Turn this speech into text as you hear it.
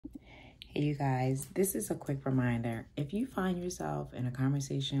Hey you guys, this is a quick reminder. If you find yourself in a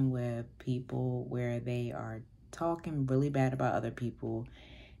conversation with people where they are talking really bad about other people,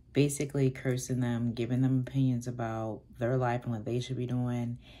 basically cursing them, giving them opinions about their life and what they should be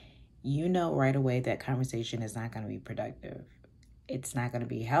doing, you know right away that conversation is not going to be productive. It's not going to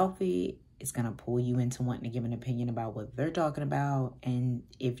be healthy. It's going to pull you into wanting to give an opinion about what they're talking about. And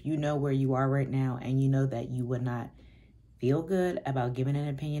if you know where you are right now and you know that you would not feel good about giving an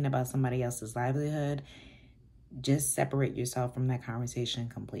opinion about somebody else's livelihood, just separate yourself from that conversation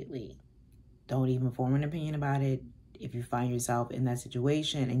completely. Don't even form an opinion about it. If you find yourself in that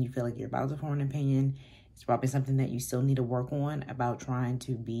situation and you feel like you're about to form an opinion, it's probably something that you still need to work on about trying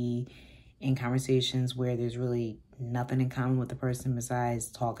to be in conversations where there's really nothing in common with the person besides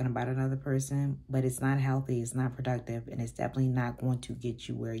talking about another person. But it's not healthy, it's not productive, and it's definitely not going to get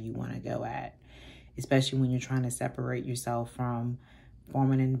you where you want to go at. Especially when you're trying to separate yourself from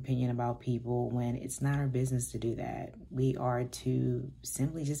forming an opinion about people when it's not our business to do that. We are to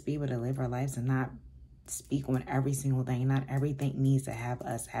simply just be able to live our lives and not speak on every single thing. Not everything needs to have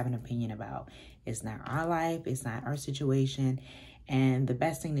us have an opinion about. It's not our life. It's not our situation. And the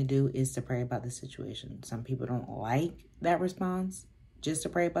best thing to do is to pray about the situation. Some people don't like that response, just to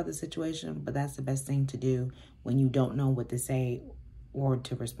pray about the situation, but that's the best thing to do when you don't know what to say or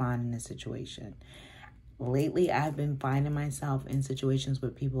to respond in a situation. Lately, I've been finding myself in situations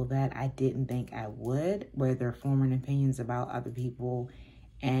with people that I didn't think I would, where they're forming opinions about other people,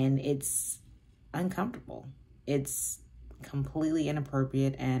 and it's uncomfortable. It's completely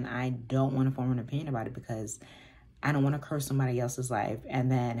inappropriate, and I don't want to form an opinion about it because I don't want to curse somebody else's life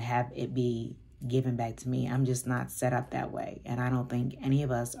and then have it be given back to me. I'm just not set up that way, and I don't think any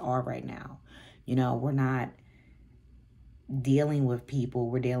of us are right now. You know, we're not dealing with people.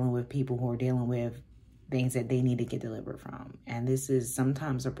 We're dealing with people who are dealing with things that they need to get delivered from. And this is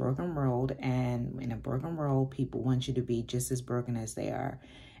sometimes a broken world. And in a broken world, people want you to be just as broken as they are.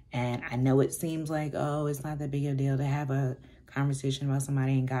 And I know it seems like, oh, it's not that big of a deal to have a conversation about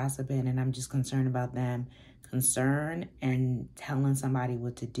somebody and gossiping, and I'm just concerned about them. Concern and telling somebody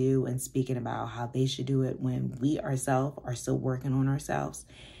what to do and speaking about how they should do it when we ourselves are still working on ourselves.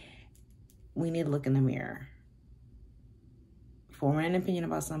 We need to look in the mirror. Forming an opinion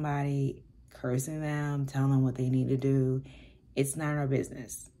about somebody, cursing them, telling them what they need to do, it's not our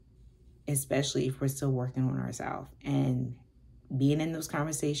business, especially if we're still working on ourselves. And being in those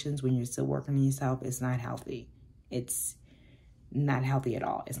conversations when you're still working on yourself is not healthy. It's not healthy at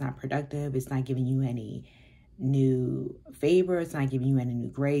all. It's not productive. It's not giving you any new favor. It's not giving you any new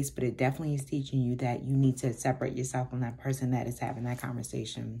grace, but it definitely is teaching you that you need to separate yourself from that person that is having that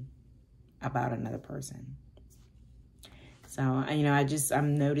conversation about another person. So, you know,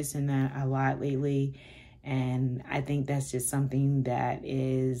 I'm noticing that a lot lately, and I think that's just something that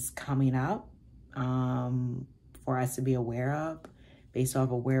is coming up for us to be aware of based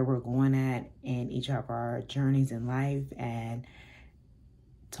off of where we're going at in each of our journeys in life. And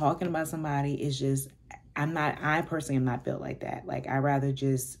talking about somebody is just, I personally am not built like that. Like, I'd rather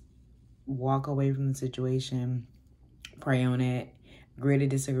just walk away from the situation, pray on it, agree to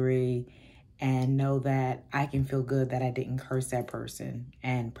disagree, and know that I can feel good that I didn't curse that person.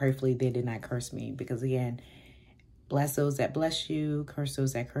 And prayerfully, they did not curse me. Because again, bless those that bless you, curse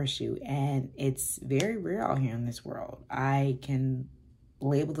those that curse you. And it's very real out here in this world. I can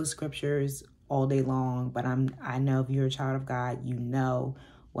label the scriptures all day long, but I know if you're a child of God, you know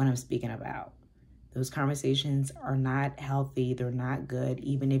what I'm speaking about. Those conversations are not healthy. They're not good.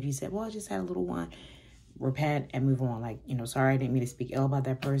 Even if you said, well, I just had a little one. Repent and move on. Like, you know, sorry, I didn't mean to speak ill about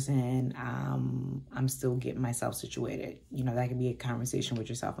that person. I'm still getting myself situated. You know, that could be a conversation with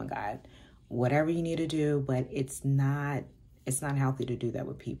yourself and God. Whatever you need to do, but it's not healthy to do that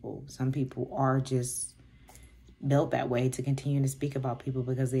with people. Some people are just built that way to continue to speak about people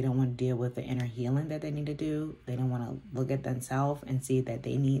because they don't want to deal with the inner healing that they need to do. They don't want to look at themselves and see that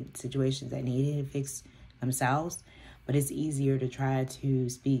they need situations that need to fix themselves. But it's easier to try to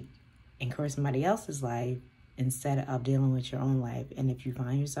speak and curse somebody else's life instead of dealing with your own life. And if you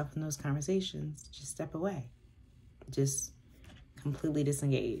find yourself in those conversations, just step away. Just completely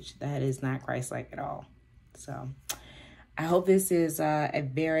disengage. That is not Christ-like at all. So I hope this is a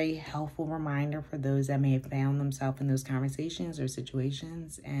very helpful reminder for those that may have found themselves in those conversations or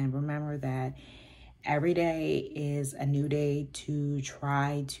situations. And remember that every day is a new day to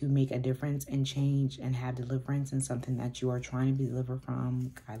try to make a difference and change and have deliverance in something that you are trying to be delivered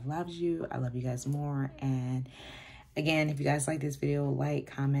from. God loves you. I love you guys more. And again, if you guys like this video,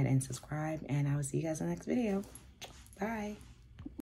 like, comment, and subscribe. And I will see you guys in the next video. Bye.